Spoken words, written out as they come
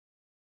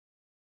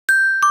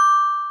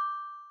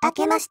明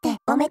けまして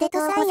おめでと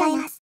うござい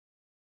ます。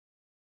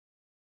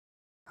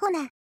ほ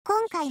な、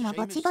今回も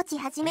ぼちぼち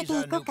始めて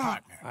いこう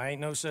か。前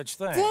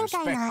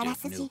回のあら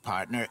すじ。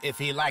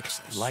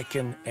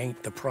Liking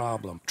ain't the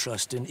problem.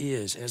 Trusting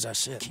is, as I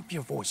said. Keep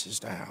your voices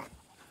down.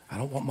 I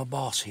don't want my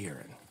boss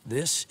hearing.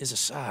 This is a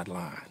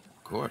sideline.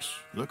 Of course.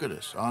 Look at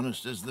us.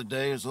 Honest as the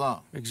day is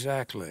long.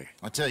 Exactly.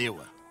 I tell you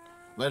what.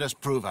 Let us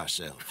prove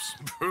ourselves.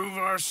 Prove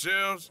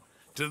ourselves?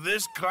 To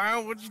this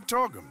clown? What you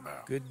talking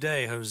about? Good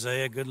day,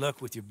 Hosea. Good luck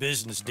with your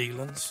business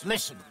dealings.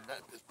 Listen,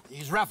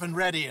 he's rough and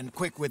ready and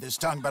quick with his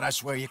tongue, but I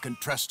swear you can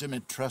trust him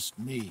and trust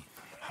me.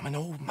 I'm an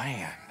old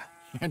man.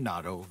 You're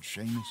not old,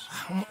 Seamus.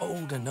 I'm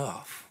old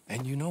enough.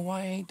 And you know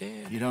I ain't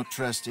dead. You don't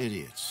trust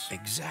idiots.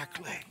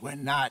 Exactly. We're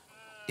not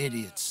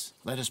idiots.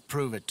 Let us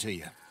prove it to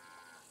you.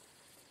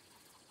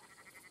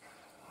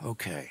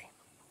 Okay.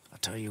 I'll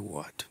tell you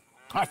what.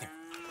 Arthur.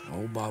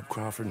 Old Bob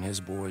Crawford and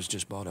his boys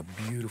just bought a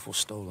beautiful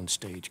stolen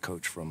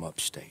stagecoach from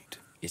upstate.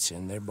 It's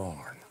in their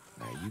barn.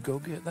 Now you go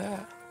get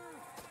that,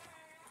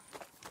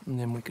 and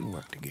then we can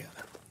work together.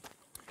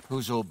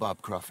 Who's old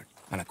Bob Crawford?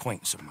 An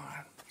acquaintance of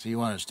mine. So you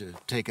want us to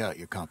take out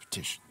your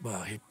competition?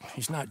 Well,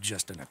 he's not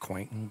just an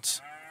acquaintance,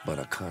 but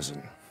a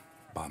cousin.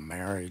 By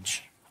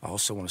marriage. I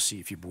also want to see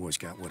if you boys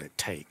got what it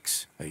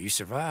takes. Now, you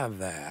survive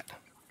that.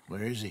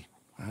 Where is he?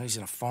 He's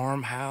in a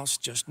farmhouse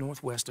just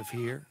northwest of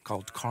here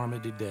called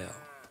Carmody Dell.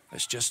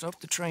 It's just up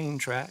the train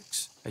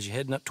tracks as you're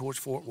heading up towards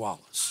Fort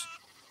Wallace.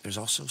 There's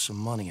also some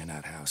money in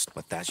that house,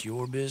 but that's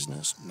your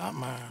business, not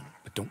mine.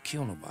 But don't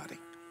kill nobody.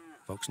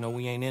 Folks know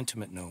we ain't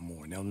intimate no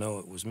more, and they'll know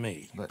it was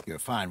me. But you're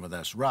fine with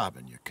us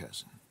robbing your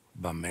cousin?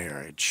 By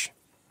marriage.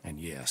 And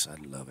yes,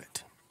 I'd love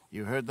it.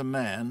 You heard the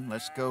man.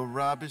 Let's go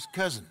rob his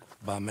cousin.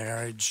 By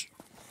marriage.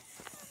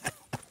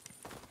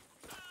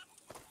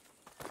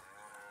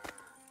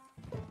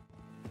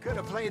 Could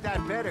have played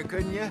that better,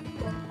 couldn't you?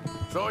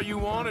 Thought you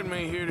wanted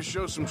me here to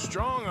show some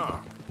strong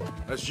arm.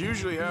 That's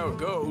usually how it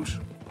goes.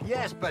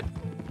 Yes, but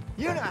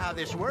you know how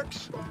this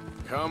works.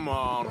 Come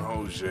on,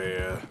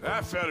 Hosea.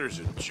 That feller's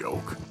a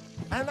joke.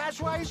 And that's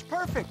why he's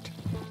perfect.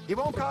 He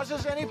won't cause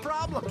us any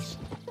problems.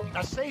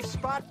 A safe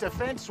spot to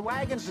fence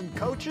wagons and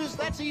coaches,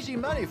 that's easy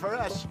money for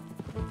us.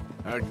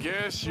 I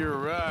guess you're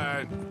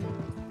right.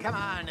 Come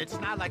on, it's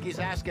not like he's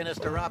asking us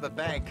to rob a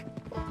bank.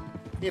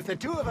 If the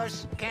two of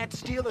us can't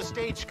steal a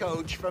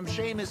stagecoach from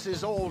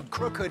Seamus's old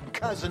crooked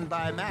cousin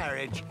by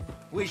marriage,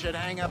 we should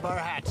hang up our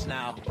hats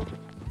now.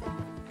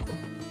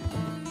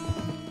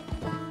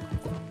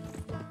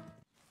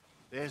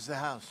 There's the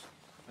house.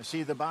 I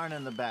see the barn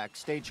in the back.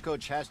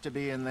 Stagecoach has to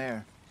be in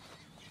there.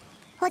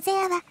 ホゼ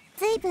アは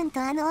随分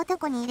とあの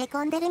男に入れ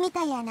込んでるみ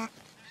たいやな。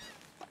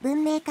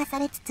文明化さ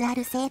れつつあ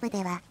る西部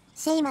では、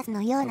シェイマス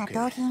のような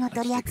盗品を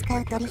取り扱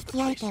う取引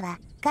相手は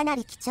かな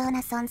り貴重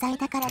な存在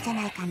だからじゃ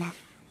ないかな。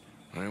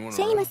シ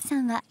ェイマスさ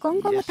んは今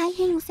後も大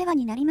変お世話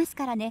になります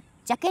からね。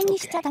邪険に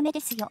しちゃダメで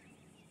すよ。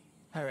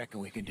I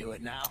reckon we can do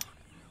it now.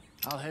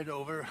 I'll head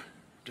over,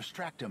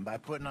 distract him by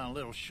putting on a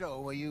little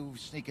show while you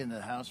sneak into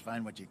the house,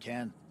 find what you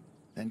can,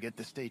 then get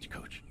the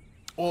stagecoach.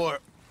 Or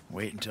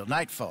wait until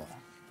nightfall.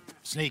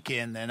 Sneak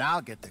in, then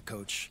I'll get the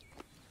coach.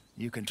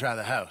 You can try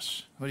the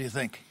house. What do you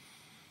think?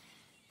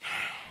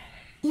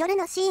 夜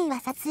のシーン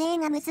は撮影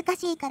が難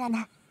しいから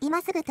な。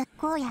今すぐ特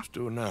攻や。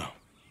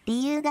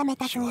理由がメ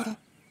タ増える。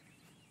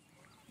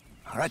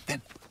All right,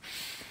 then.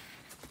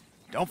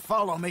 Don't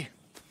follow me.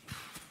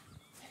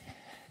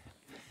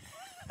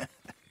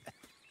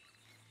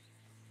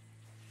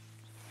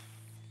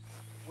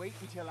 Wait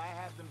until I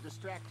have them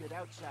distracted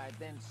outside,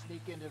 then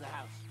sneak into the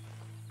house.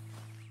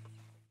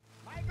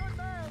 My good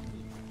man!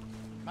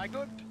 My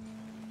good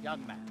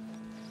young man.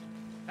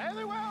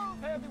 Fairly well,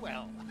 fairly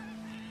well.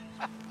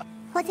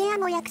 ホゼア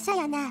も役者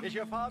やな。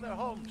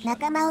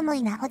仲間思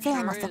いなホゼ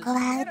アもそこ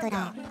はアウトロ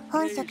ー。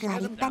本職は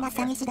立派な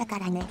詐欺師だか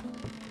らね。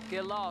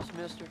Get lost,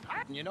 mister.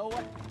 You know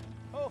what?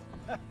 Oh,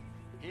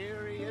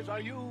 here he is. Are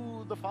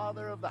you the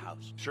father of the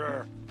house?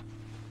 Sure.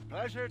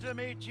 Pleasure to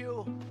meet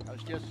you. I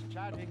was just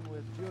chatting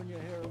with Junior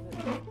here a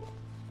bit.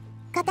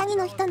 片木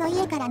の人の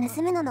家から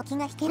盗むのも気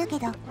が引けるけ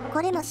ど、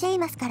これもシェイ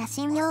マスから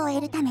信用を得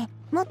るため、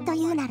もっと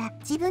言うなら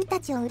自分た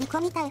ちを売り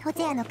込みたいホ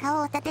ゼアの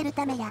顔を立てる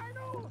ためや。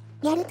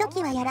やると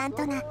きはやらん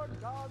とな。あ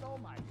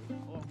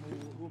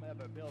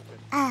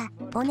あ、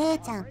お姉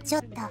ちゃん、ちょ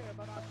っ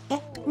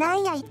と。な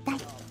んや一体。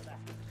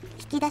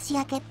引き出し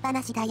開けっぱ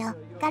なしだよ。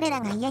彼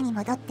らが家に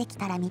戻ってき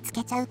たら見つ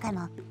けちゃうか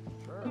も。あ、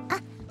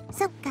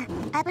そっか、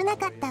危な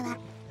かったわ。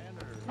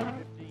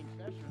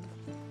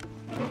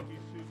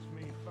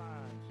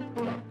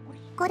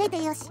これ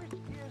でよし。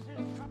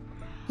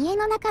家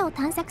の中を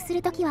探索す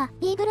るときは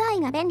イーグルアイ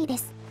が便利で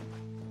す。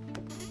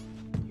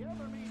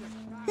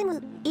ふ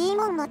む、いい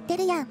もん持って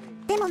るやん。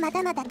でもま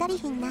だまだ足り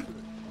ひんな。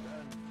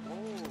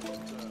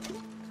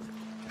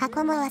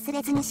箱も忘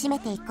れずに閉め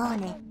ていこう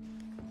ね。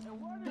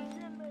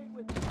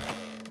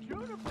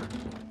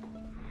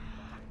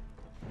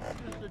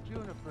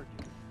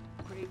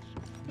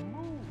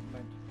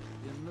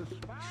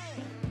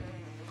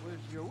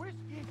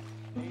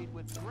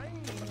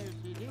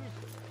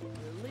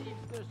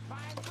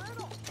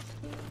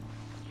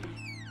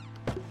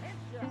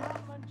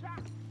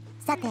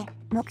さて、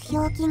目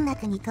標金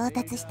額に到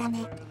達した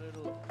ね。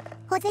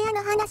ホゼア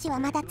の話は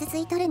まだ続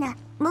いとるな。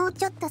もう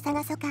ちょっと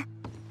探そか。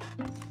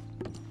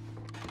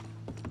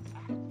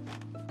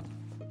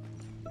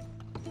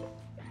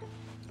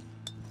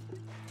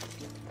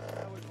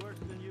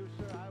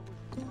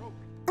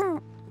う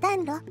ん、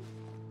暖炉。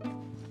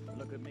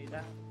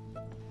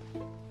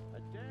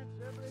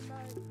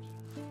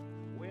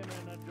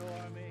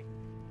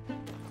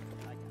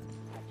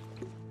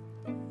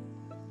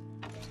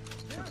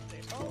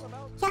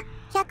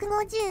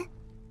150。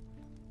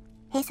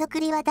へそく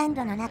りは暖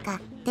炉の中、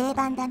定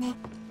番だね。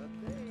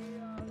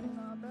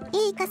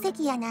いい化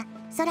石やな。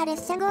空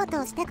列車強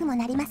盗したくも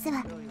なります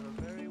わ。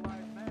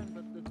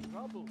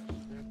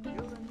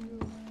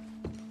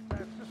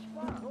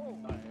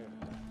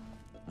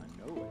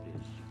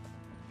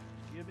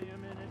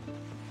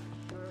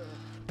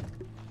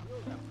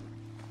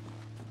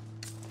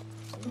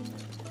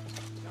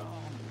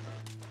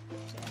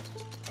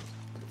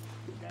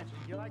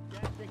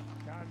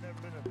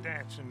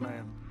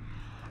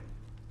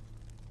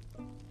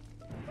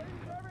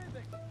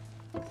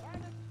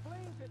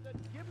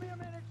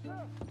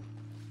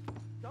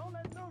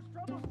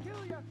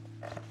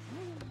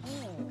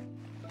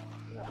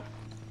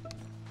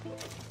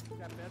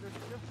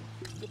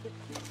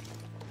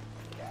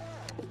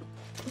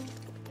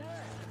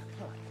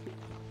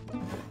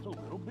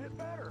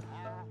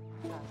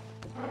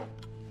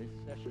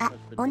あ、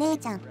お姉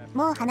ちゃん、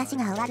もう話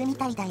が終わるみ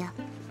たいだよ。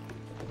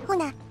ほ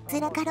な、つ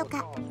らかろ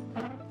か。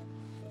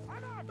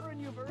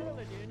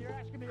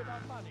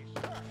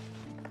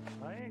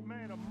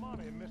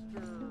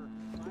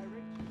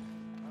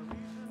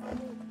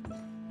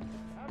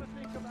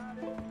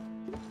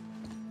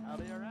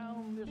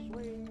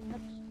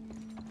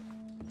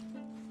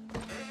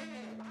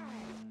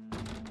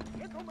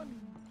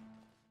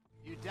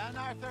You done,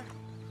 Arthur?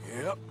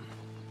 Yep.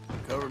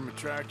 Covered my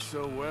tracks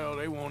so well,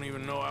 they won't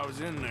even know I was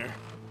in there.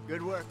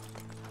 Good work.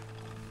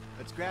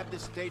 Let's grab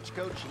this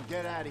stagecoach and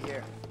get out of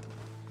here.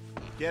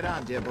 Get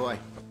on, dear boy.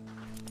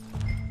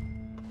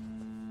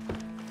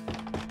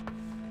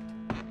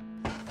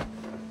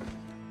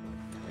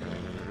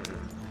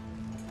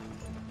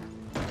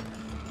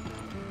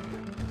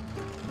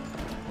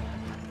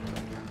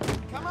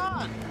 Come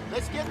on,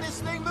 let's get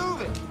this thing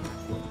moving.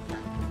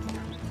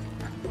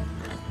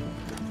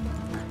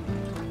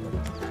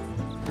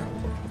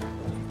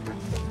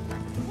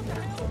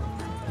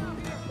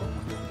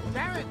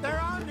 Damn it, they're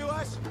on to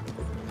us.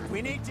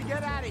 We need to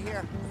get out of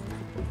here.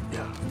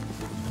 Yeah.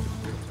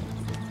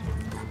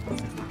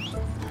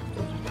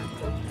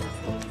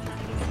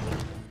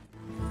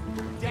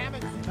 Damn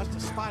it, they must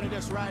have spotted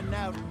us riding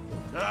out.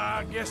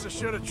 I guess I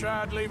should have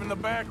tried leaving the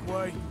back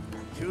way.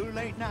 Too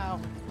late now.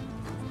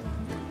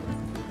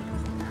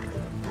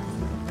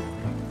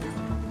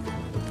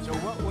 So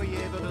what were you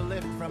able to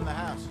lift from the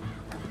house?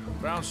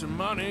 Found some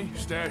money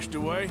stashed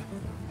away.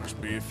 Must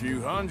be a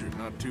few hundred,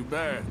 not too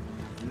bad.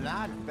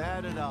 Not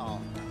bad at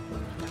all.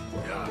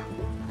 Yeah.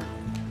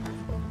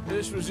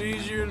 This was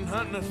easier than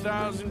hunting a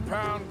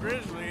 1,000-pound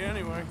grizzly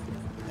anyway.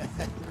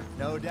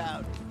 No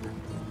doubt.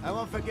 I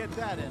won't forget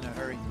that in a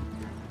hurry.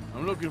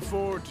 I'm looking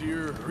forward to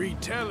your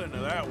retelling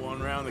of that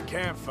one around the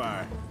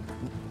campfire.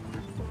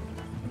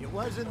 It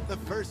wasn't the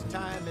first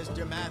time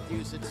Mr.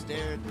 Matthews had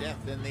stared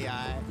death in the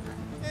eye.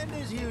 And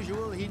as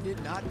usual, he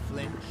did not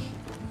flinch.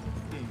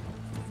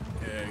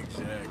 Yeah,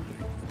 exactly.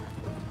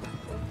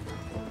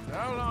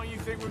 How long you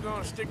think we're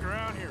gonna stick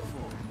around here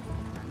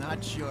for?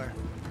 Not sure.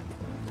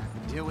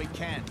 Till we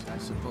can't, I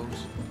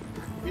suppose.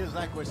 Feels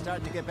like we're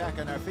starting to get back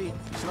on our feet,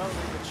 slowly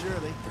but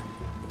surely.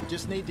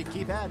 Just need to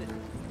keep at it.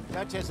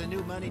 Dutch has a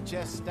new money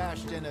chest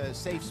stashed in a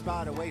safe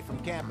spot away from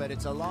camp, but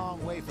it's a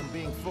long way from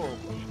being full.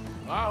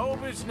 I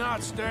hope it's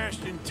not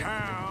stashed in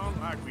town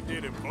like we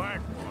did in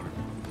Blackwater.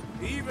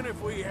 Even if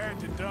we had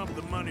to dump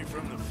the money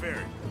from the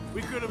ferry,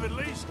 we could have at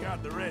least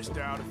got the rest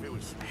out if it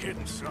was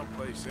hidden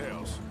someplace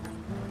else.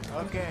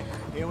 Okay,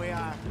 here we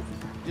are.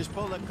 Just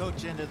pull the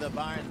coach into the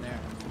barn there.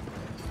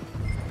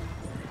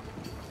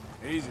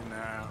 Easy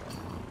now.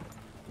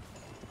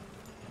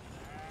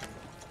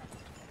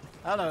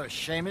 Hello,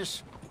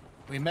 Seamus.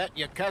 We met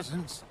your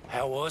cousins.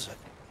 How was it?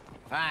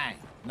 Fine.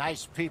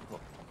 Nice people.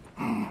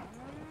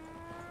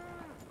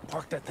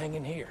 Park that thing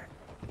in here.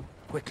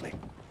 Quickly.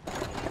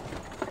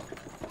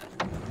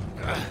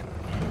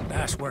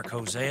 Nice work,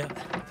 Hosea.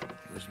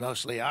 It was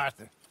mostly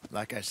Arthur.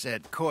 Like I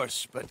said,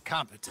 coarse but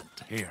competent.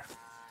 Here.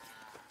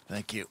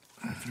 Thank you.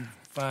 If you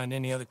find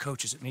any other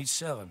coaches that need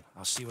selling,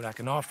 I'll see what I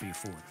can offer you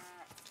for them.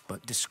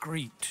 But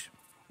discreet,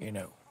 you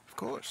know. Of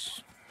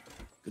course.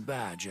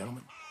 Goodbye,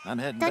 gentlemen. I'm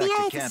heading と back りあ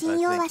to えず camp, 信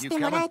用 I は think. し You て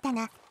もら coming? えた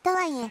な。と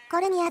はいえ、こ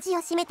れに味を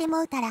占めて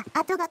もうたら、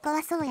後が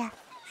怖そうや。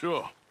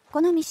Sure.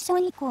 このミッショ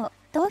ン以降、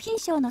同品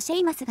賞のシェ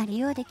イマスが利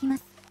用できま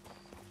す。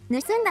盗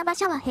んだ馬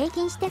車は平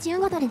均して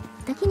15ドル、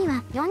時に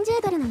は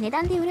40ドルの値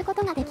段で売るこ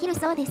とができる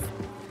そうです。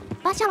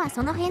馬車は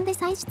その辺で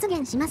再出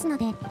現しますの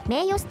で、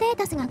名誉ステー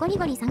タスがゴリ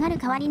ゴリ下がる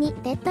代わりに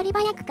手っ取り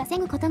早く稼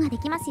ぐことがで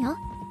きますよ。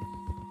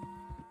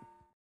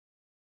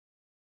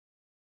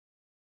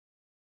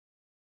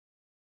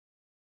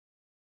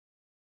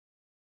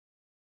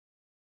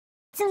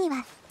次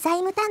は債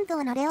務担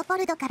当のレオポ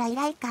ルドから依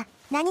頼か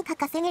何か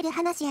稼げる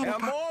話やる Herr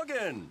か。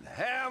 Morgan!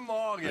 Herr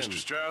Morgan! Mr.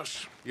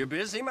 Strauss? You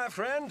busy, my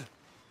friend?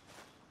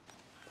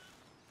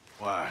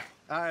 Why?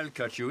 I'll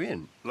cut you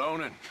in.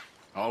 Loaning?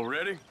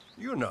 Already?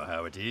 You know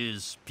how it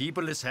is.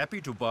 People is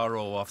happy to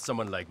borrow off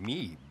someone like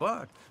me,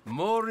 but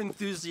more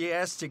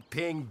enthusiastic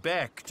paying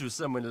back to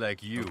someone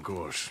like you. Of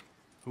course.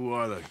 Who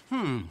are they?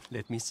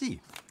 Let me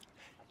see.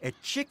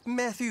 Chick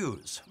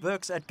Matthews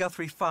works at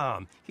Guthrie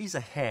Farm. He's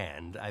a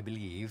hand, I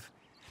believe.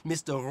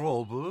 Mr.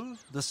 Roble,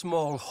 the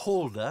small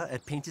holder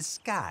at Painted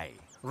Sky,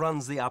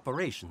 runs the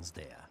operations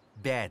there,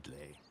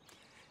 badly.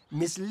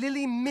 Miss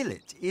Lily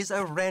Millet is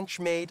a ranch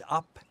maid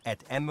up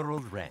at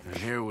Emerald Ranch. And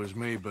here was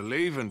me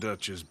believing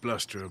Dutch's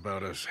bluster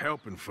about us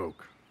helping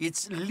folk.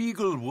 It's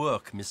legal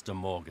work, Mr.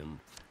 Morgan.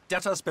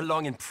 Debtors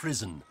belong in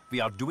prison. We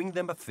are doing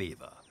them a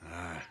favor.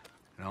 Aye,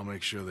 and I'll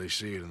make sure they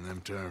see it in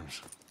them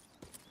terms.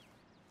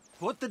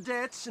 Put the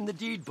debts in the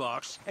deed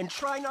box and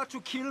try not to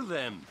kill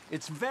them.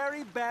 It's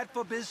very bad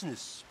for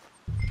business.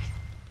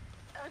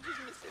 I just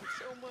miss him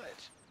so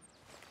much.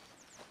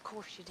 Of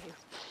course you do.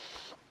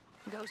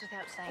 Goes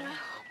without saying.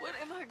 What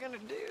am I gonna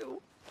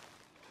do?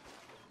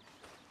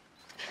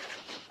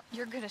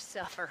 You're gonna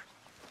suffer.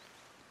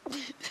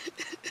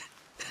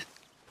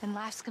 And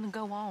life's gonna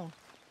go on.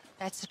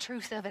 That's the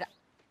truth of it.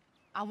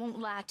 I won't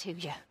lie to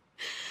you.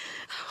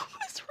 Oh,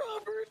 Miss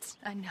Roberts.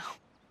 I know.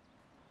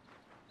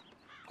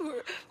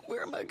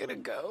 Where am I gonna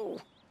go?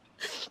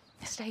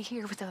 Stay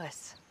here with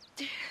us.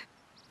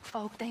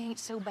 Folk, they ain't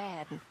so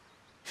bad.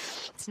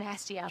 It's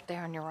nasty out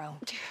there on your own.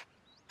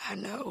 I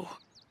know.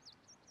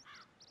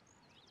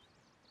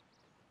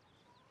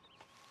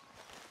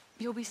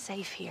 You'll be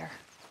safe here.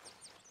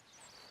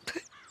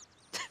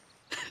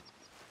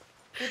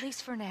 At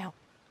least for now.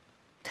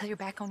 Till you're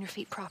back on your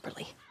feet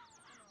properly.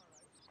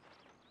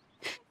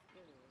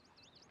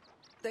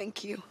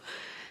 Thank you.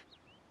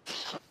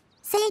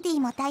 セイディ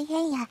も大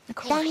変や。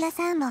旦那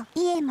さんも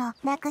家も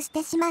なくし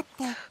てしまっ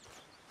て。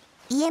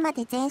家ま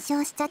で全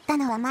焼しちゃった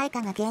のはマイ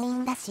カが原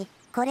因だし、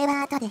これ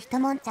は後で一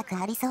悶着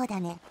ありそう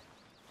だね。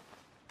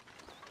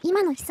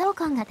今の悲壮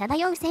感が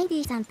漂うセイデ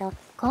ィさんと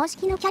公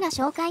式のキャラ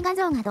紹介画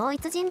像が同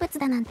一人物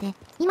だなんて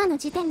今の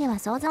時点では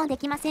想像で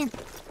きません。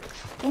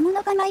獲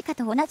物がマイカ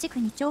と同じく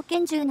二丁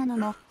拳銃なの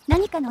も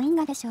何かの因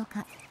果でしょう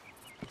か。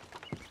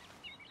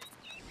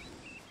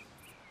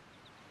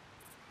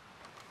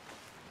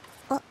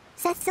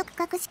早速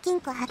隠し金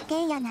庫発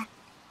見やな。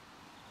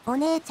お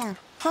姉ちゃん、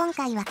今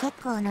回は結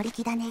構乗り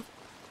気だね。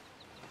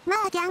ま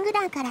あギャング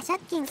団から借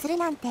金する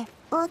なんて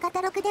大方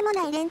ろくでも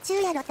ない連中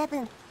やろ多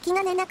分。気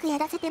兼ねなくや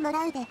らせても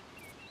らうで。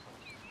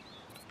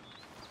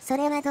そ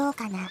れはどう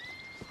かな。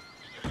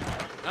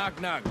Knock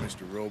knock,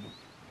 Mr. Roble.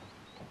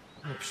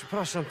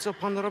 Przepraszam, co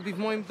pan robi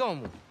w moim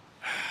domu?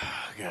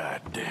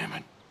 God damn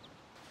it.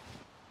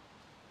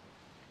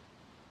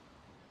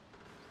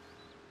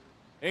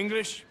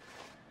 English?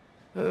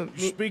 You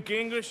speak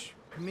English?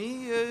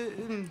 Me,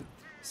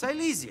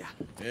 Silesia.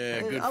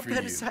 Yeah, good for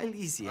Upper you.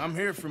 Silesia. I'm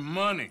here for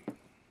money.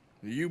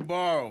 You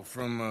borrow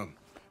from a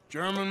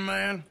German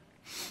man?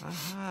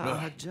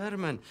 Aha,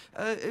 German.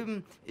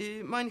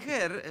 Mein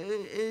Herr,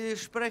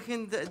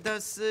 sprechen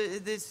das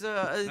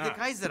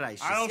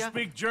Kaiserreich. I don't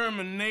speak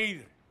German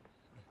neither.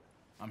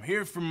 I'm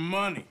here for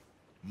money.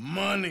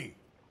 Money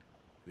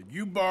that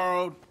you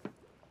borrowed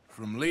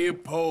from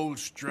Leopold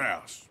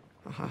Strauss.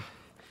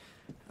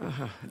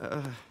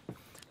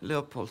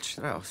 Leopold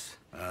Strauss.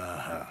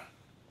 Uh-huh.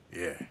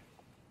 Yeah.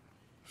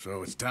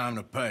 So it's time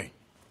to pay.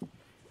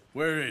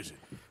 Where is it?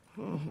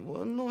 Oh,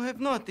 well, no, have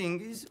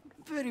nothing. It's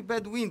very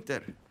bad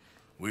winter.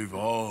 We've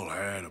all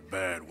had a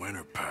bad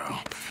winter,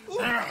 pal.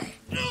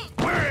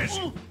 Where is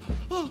it?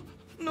 Oh,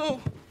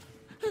 no.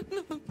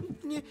 No,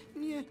 nie,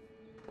 nie.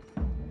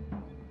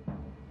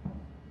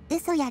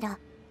 嘘やろ。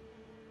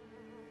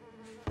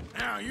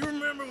 Now, you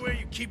remember where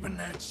you're keeping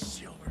that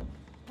silver?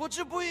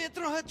 Potrzebuję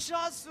trochę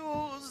czasu.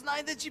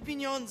 Znajdę ci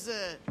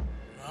pieniądze.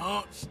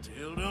 No,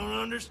 still don't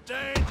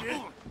understand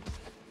you.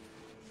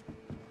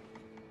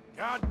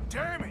 God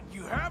damn it,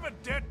 you have a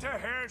debt to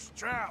Herr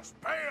Strauss.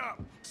 Pay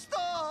up.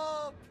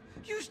 Stop!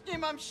 Już nie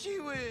mam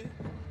siły.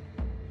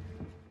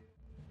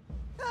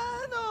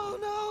 No,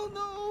 no,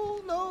 no,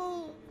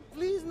 no.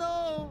 Please,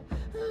 no.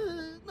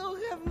 No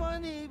have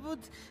money, but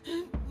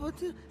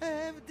I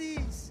have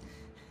this.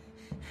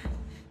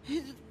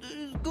 It's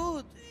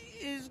good.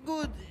 It's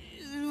good.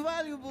 It's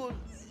valuable.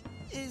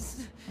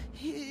 It's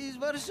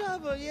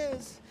Warszawa,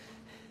 yes.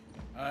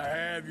 I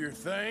have your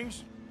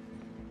things,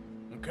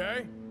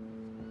 okay?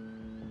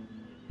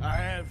 I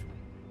have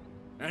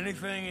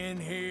anything in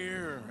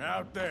here or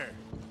out there.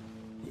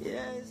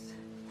 Yes.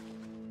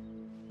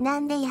 な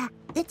んでや、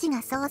うち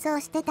が想像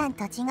してたん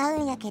と違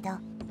うんやけど。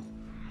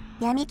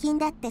闇金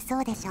だってそ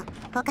うでしょ。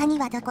他に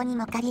はどこに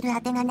も借りる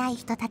あてがない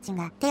人たち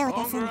が手を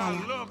出すんだ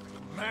よ。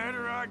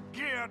 Matter I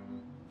get.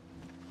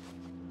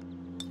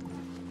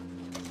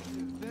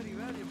 Very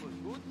valuable.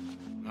 Good.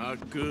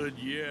 Not good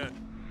yet.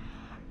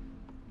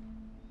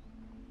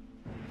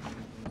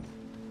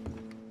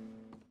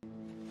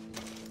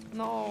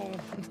 No,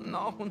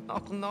 no,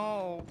 no,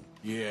 no.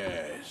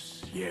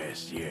 Yes,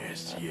 yes,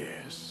 yes,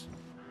 yes.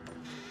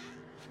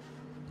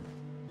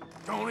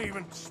 Don't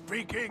even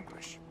speak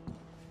English.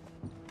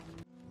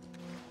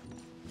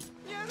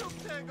 Nie rób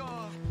tego!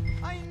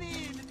 I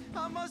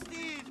must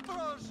eat,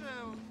 proszę!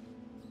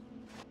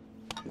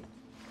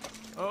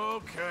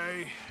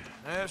 Okay,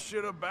 that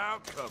should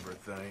about cover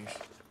things.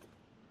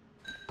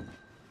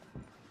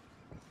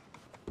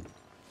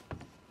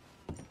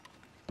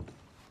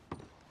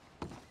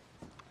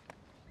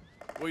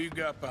 What you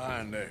got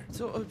behind there?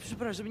 Co?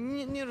 Przepraszam,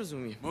 nie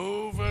rozumiem.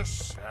 Move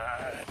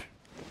aside.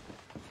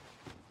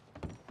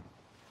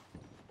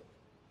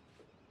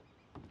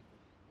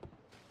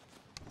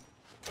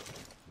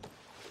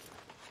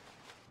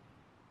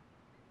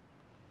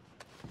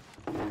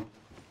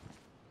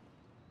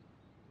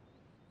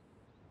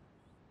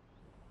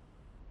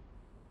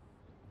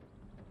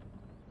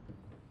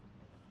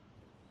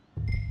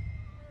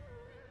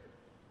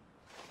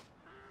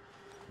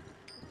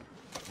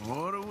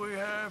 What do we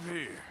have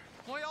here?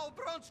 Moja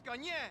obrączka,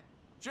 nie!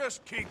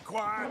 Just keep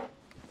quiet.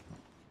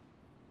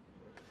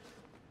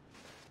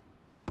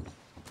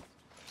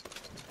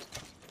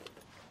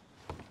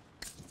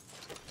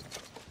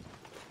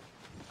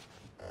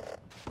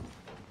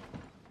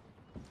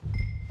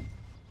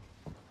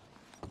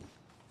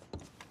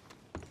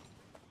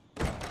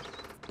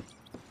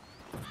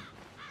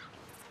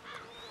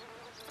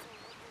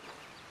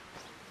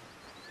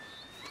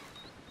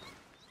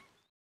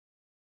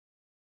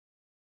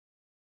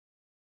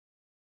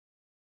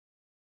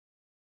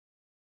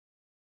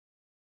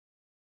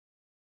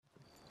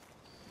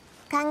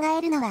考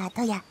えるのは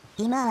後や、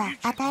今は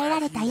与えら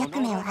れた役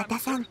目を果た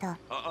さんと。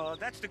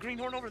That's the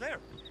greenhorn over there.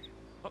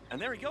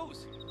 And there he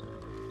goes.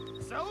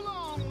 So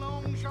long,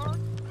 long shark.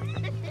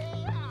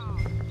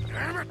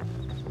 Damn it!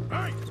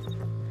 Hey!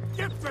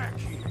 Get back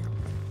here!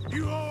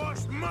 You owe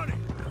us money!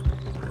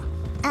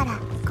 あら、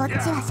こっ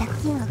ちは借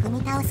金を踏み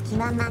倒す気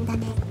満々だ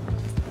ね。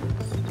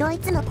どい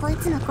つもこい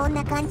つもこん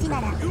な感じな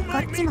ら、こ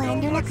っちも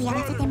遠慮なくや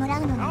らせてもら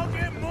うのに。I'll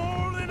get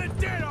more than a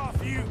debt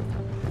off you!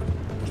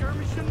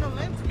 Jeremy shouldn't have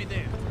lent me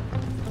there.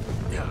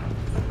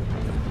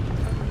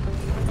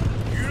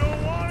 You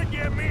don't want to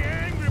get me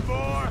angry,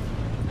 boy!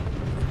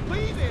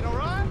 Leave it,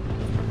 alright?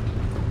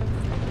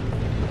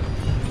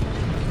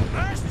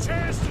 Last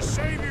chance to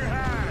save your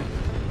hide!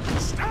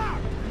 Stop!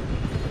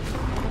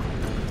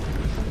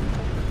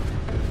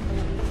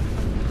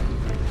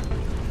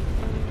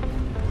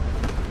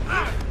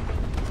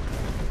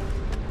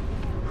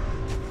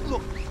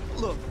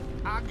 Look,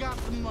 I got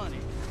the money,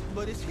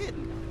 but it's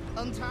hidden.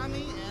 Untie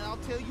me and I'll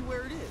tell you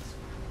where it is.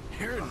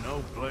 You're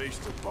no place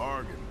to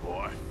bargain,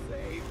 boy.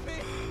 Save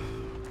me.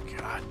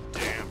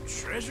 Goddamn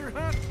treasure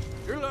hunt?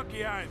 You're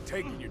lucky I ain't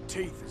taking your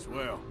teeth as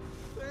well.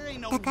 There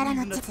ain't no 宝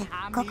の reason 地 to 図、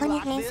 tie こ me こに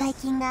like 返済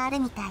this. 金がある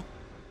みたい。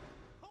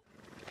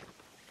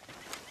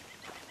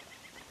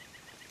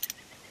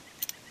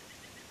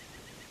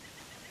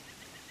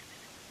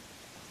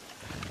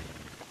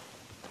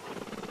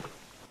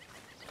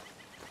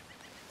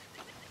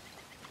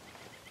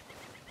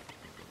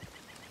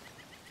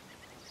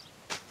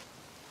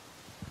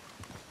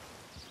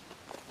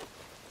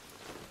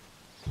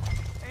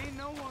Ain't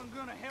no one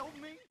gonna help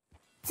me.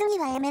 次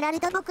はエメラル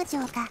ド牧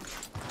場か。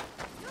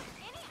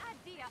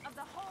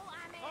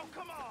Oh,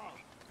 come on!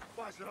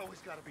 Why has it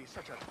always got to be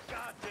such a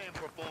goddamn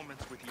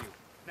performance with you?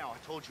 Now, I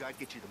told you I'd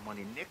get you the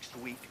money next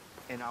week,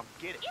 and I'll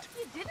get it. If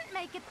you didn't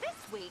make it this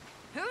week,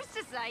 who's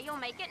to say you'll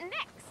make it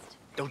next?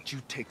 Don't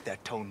you take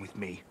that tone with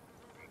me.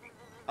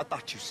 I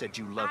thought you said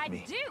you loved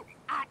me.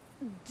 I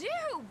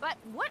do, but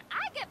what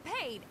I get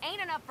paid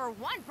ain't enough for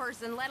one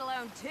person, let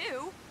alone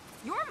two.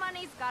 Your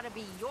money's gotta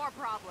be your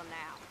problem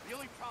now. The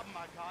only problem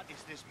I got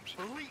is this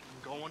bleating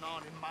going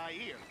on in my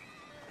ear.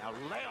 Now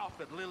lay off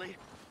it, Lily.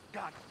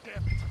 God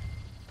damn it.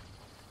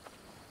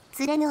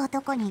 連れぬ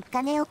男に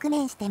金を工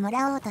面しても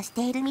らおうとし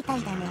ているみた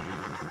いだね。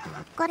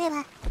これ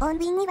は穏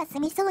便には済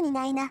みそうに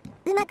ないな。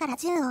馬から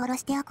銃を下ろ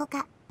しておこ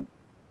か。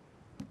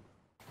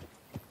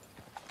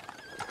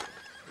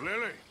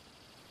Lily,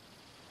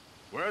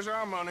 where's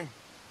our money?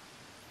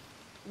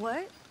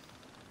 What?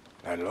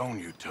 That loan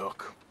you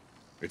took.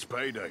 It's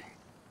payday.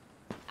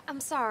 I'm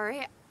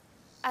sorry.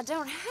 I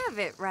don't have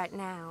it right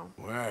now.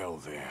 Well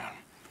then,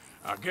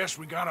 I guess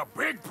we got a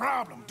big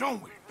problem,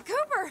 don't we?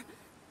 Cooper,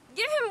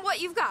 give him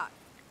what you've got.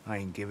 I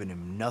ain't giving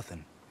him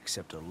nothing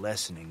except a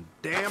lesson in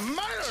damn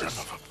manners. Son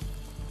of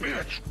a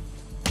bitch!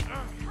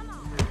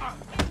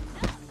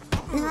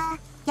 うわ、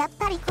やっ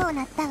ぱりこう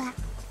なったわ。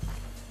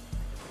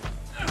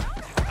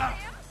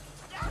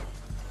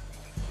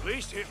At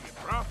least hit me,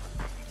 bro.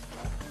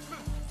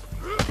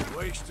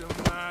 Wasting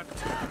my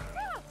time.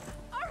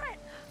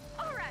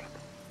 All right.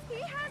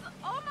 He has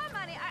all my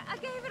money. I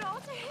gave it all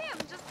to him.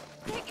 Just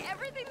take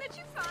everything that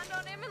you find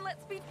on him and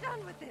let's be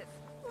done with this.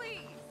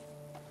 Please.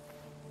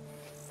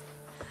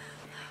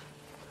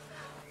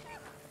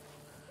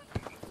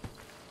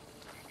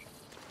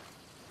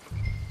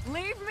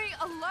 Leave me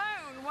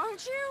alone,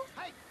 won't you?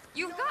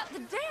 You've got the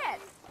debt.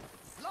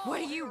 What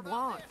do you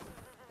want?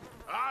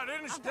 I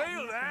didn't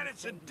steal that.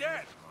 It's a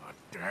debt.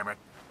 damn it.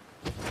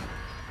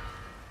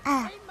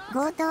 ああ、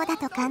強盗だ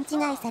と勘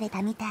違いされ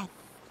たみたい。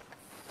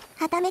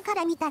傍目か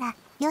ら見たら、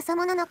よそ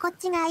者のこっ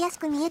ちが怪し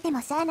く見えて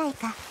もしゃあない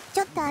か。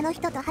ちょっとあの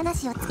人と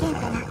話をつけん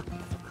かな。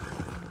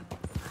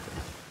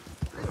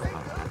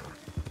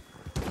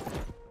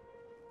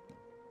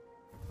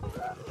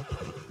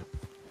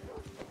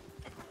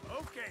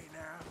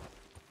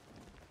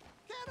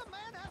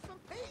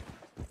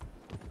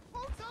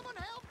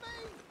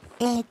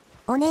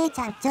お姉ち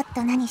ゃんちょっ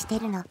と何して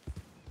るの？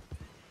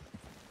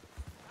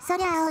そ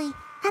りゃ葵、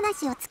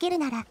話をつける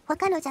なら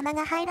他の邪魔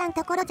が入らん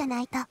ところじゃな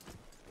いと。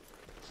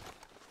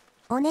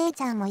お姉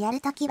ちゃんもや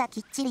るときはき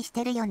っちりし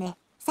てるよね。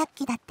さっ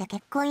きだって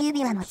結婚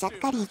指輪もちゃっ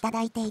かりいた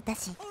だいていた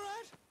し。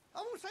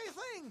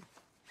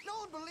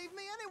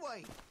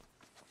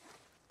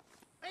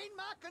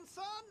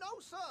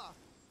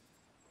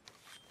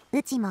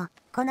うちも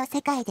この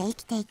世界で生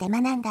きていて学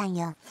んだん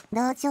よ。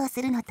同情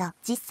するのと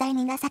実際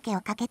に情け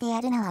をかけて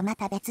やるのはま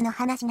た別の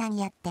話なん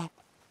やって。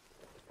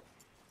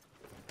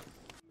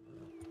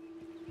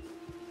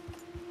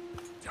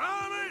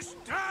Thomas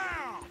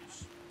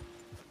Downs!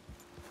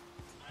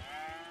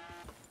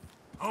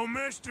 Oh,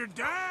 Mr.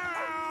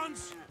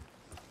 Downs!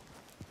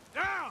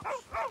 Downs!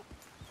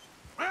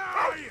 Where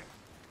are you?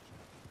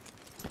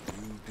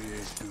 You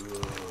did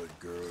good,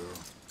 girl.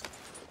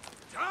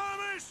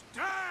 Thomas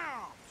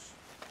Downs!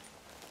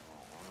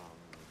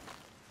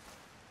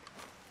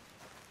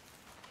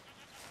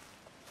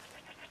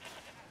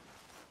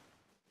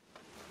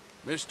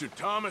 Mr.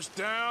 Thomas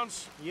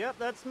Downs? Yep,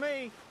 that's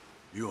me.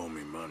 You owe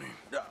me money.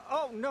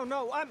 Oh, no,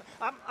 I'm...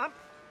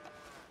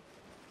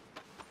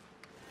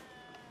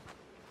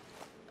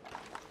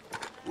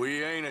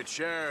 We ain't a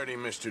charity,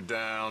 Mr.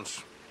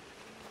 Downs.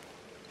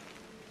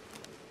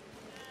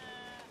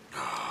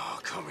 Oh,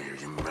 come here,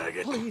 you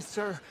maggot. Please,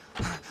 sir.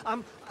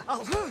 I'll...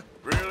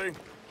 Really?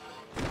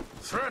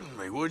 Threaten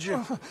me, would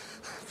you?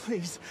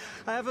 Please,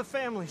 I have a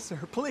family, sir,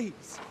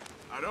 please.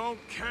 I don't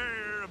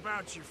care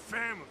about your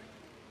family.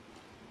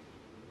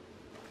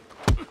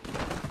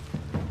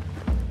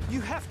 You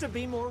have to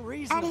be more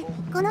あれ、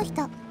 reasonable. この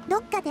人、ど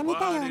っかで見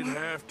たよう Why'd it な。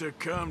 have to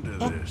come to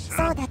え、 this,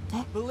 そう huh? だっけ？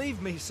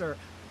 Believe me, sir,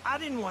 I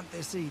didn't want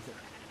this either.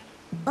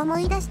 思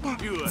い出した。前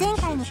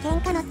回に喧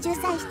嘩の仲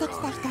裁してき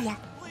た人や。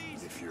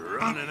 If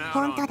you're あ、 running out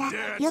本当 on だ。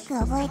 debts, よく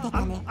覚えて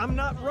たね。 I'm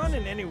not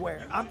running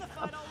anywhere.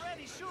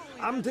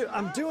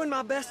 I'm doing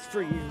my best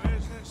for you.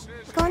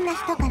 こんな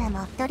人から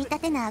も取り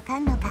立てなあか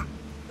んのか。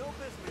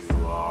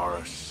 you are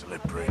a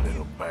slippery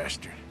little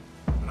bastard.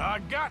 But I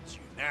got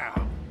you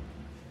now.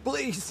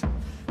 Please,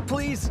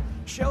 please,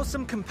 show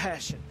some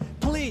compassion.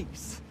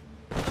 Please.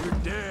 Your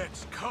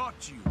dad's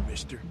caught you,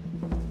 mister.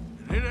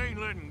 And it ain't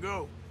letting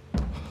go.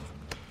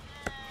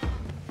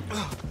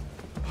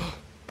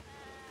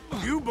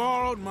 You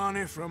borrowed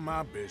money from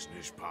my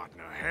business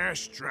partner, Herr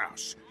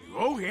Strauss. You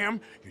owe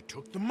him, you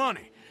took the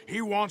money.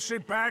 He wants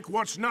it back,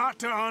 what's not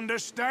to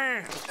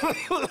understand?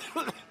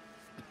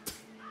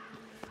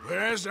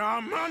 Where's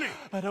our money?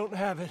 I don't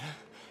have it.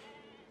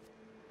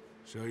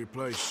 Sell your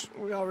place.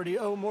 We already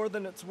owe more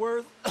than it's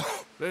worth.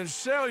 Then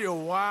sell your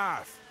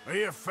wife, or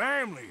your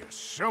family, or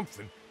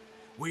something.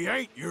 We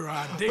ain't your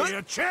idea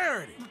of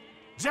charity.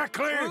 Is that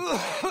clear?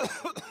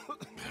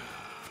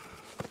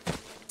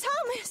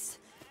 Thomas!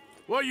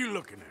 What are you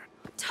looking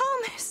at?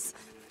 Thomas!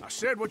 I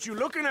said what you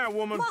looking at,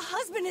 woman. My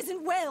husband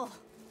isn't well.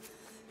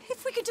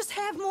 If we could just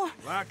have more...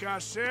 Like I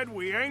said,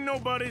 we ain't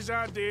nobody's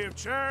idea of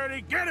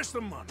charity. Get us the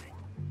money.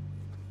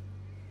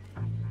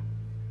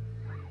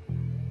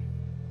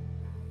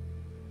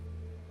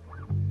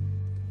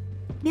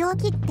 病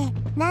気って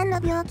何の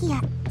病気や？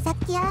さっ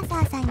きアーサ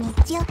ーさんに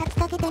血を吐き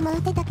かけても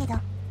打てたけど、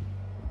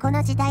こ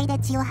の時代で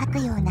血を吐く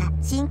ような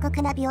深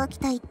刻な病気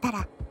といった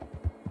ら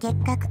結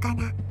核か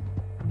な。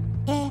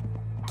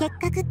結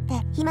核って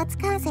飛沫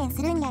感染す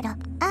るんやろ。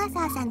アーサ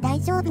ーさん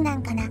大丈夫な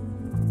んかな。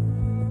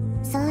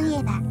そうい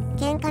えば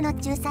喧嘩の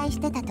仲裁し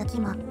てた時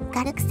も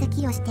軽く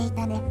咳をしてい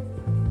たね。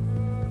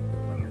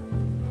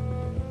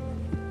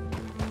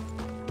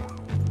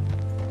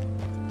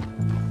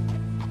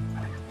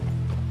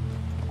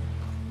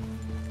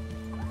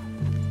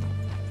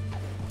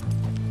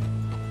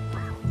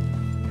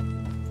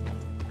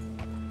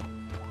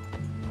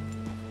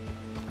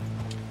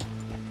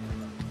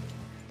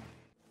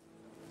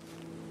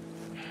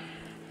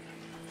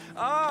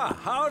Ah,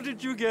 how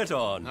did you get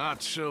on?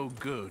 Not so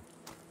good.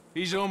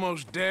 He's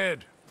almost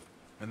dead.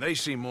 And they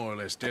seem more or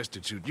less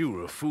destitute. You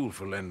were a fool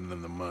for lending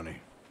them the money.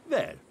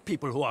 Well,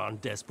 people who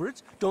aren't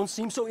desperate don't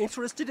seem so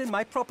interested in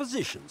my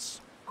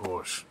propositions. Of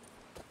course.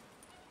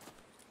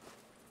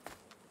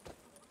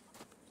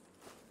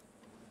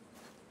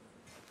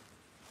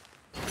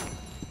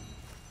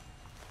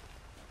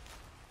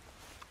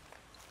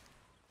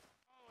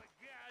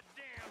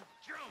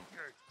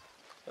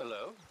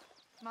 Hello?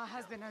 My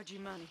husband owed you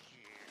money.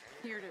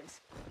 Here it is.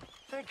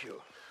 Thank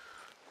you.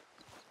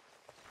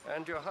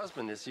 And your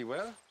husband, is he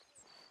well?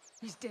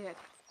 He's dead.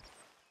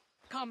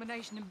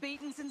 Combination of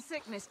beatings and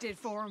sickness did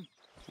for him.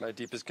 My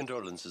deepest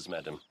condolences,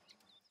 madam.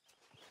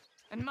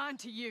 And mine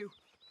to you.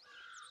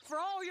 For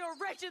all your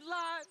wretched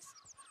lives.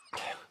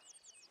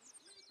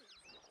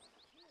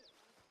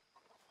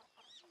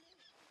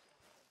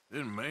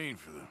 Didn't mean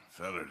for the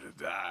fella to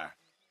die.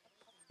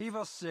 He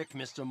was sick,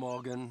 Mr.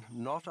 Morgan.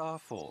 Not our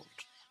fault.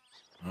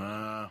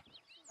 I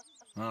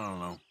don't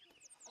know.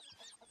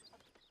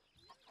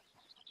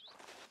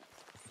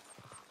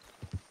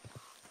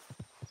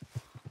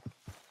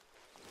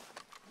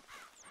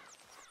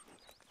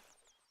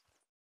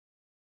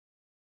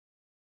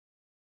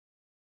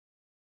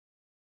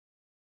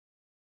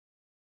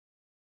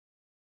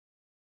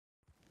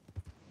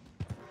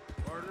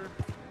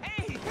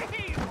 Hey!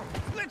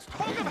 Let's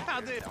talk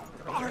about this!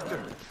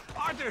 Arthur,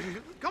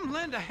 come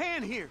lend a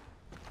hand here.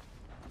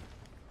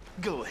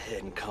 Go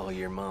ahead and call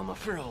your mama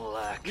for all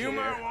I care. You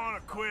might want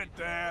to quit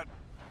that.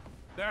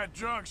 That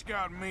drunk's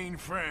got mean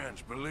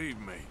friends, believe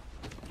me.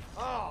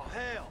 Oh,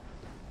 hell.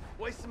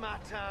 Wasting my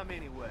time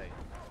anyway.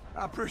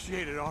 I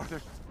appreciate it,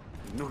 Arthur.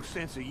 No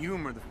sense of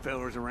humor, the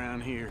fellers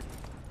around here.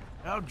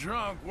 How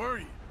drunk were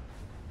you?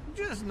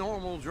 Just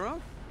normal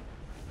drunk.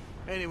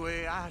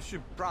 Anyway, I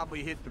should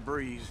probably hit the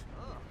breeze.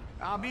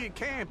 I'll be at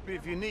camp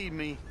if you need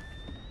me.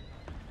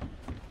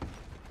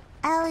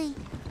 葵。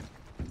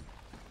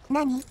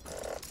何？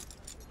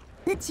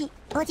うち、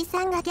おじ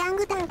さんがギャン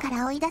グ団か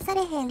ら追い出さ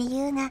れへん理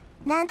由が、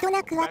なんと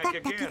なく分かっ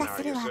た気が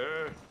するわ。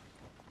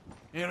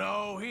You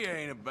know, he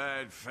ain't a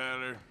bad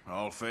feller,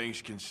 all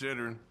things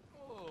considering.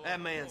 That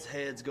man's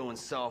head's going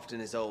soft in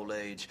his old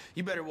age.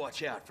 You better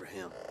watch out for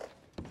him.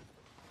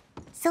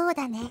 そう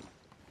だね。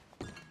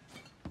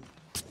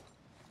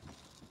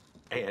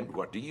And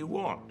what do you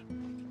want?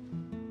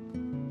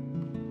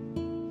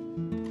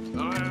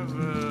 I'll have,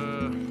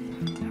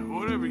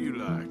 whatever you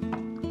like.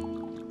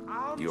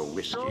 Your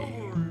whiskey.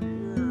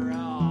 You're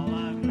all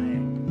ugly.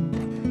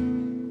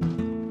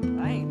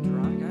 I ain't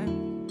drunk,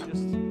 I'm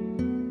just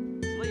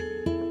sleepy.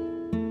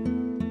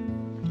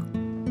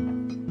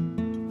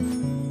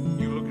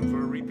 You looking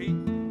for a repeat?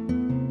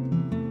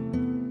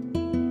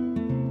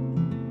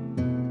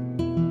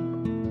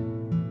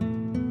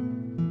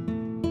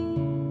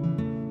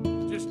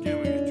 Just give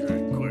me a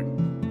drink, quick.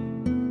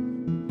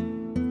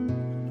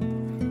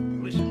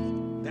 Listen,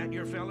 that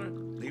your fella?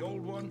 The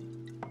old one?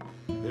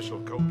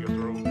 This'll coat your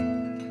throat.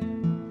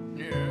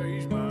 Yeah,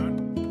 he's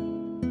mine.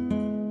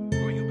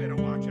 Well, you better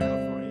watch out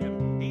for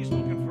him. He's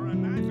looking for a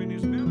knife in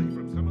his belly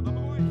from some of the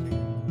boys.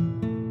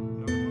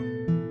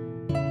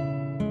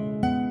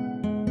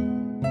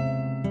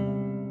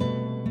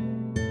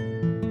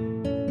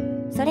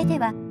 それで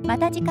はま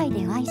た次回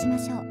でお会いしま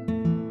しょう。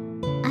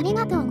あり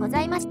がとうご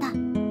ざいまし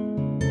た。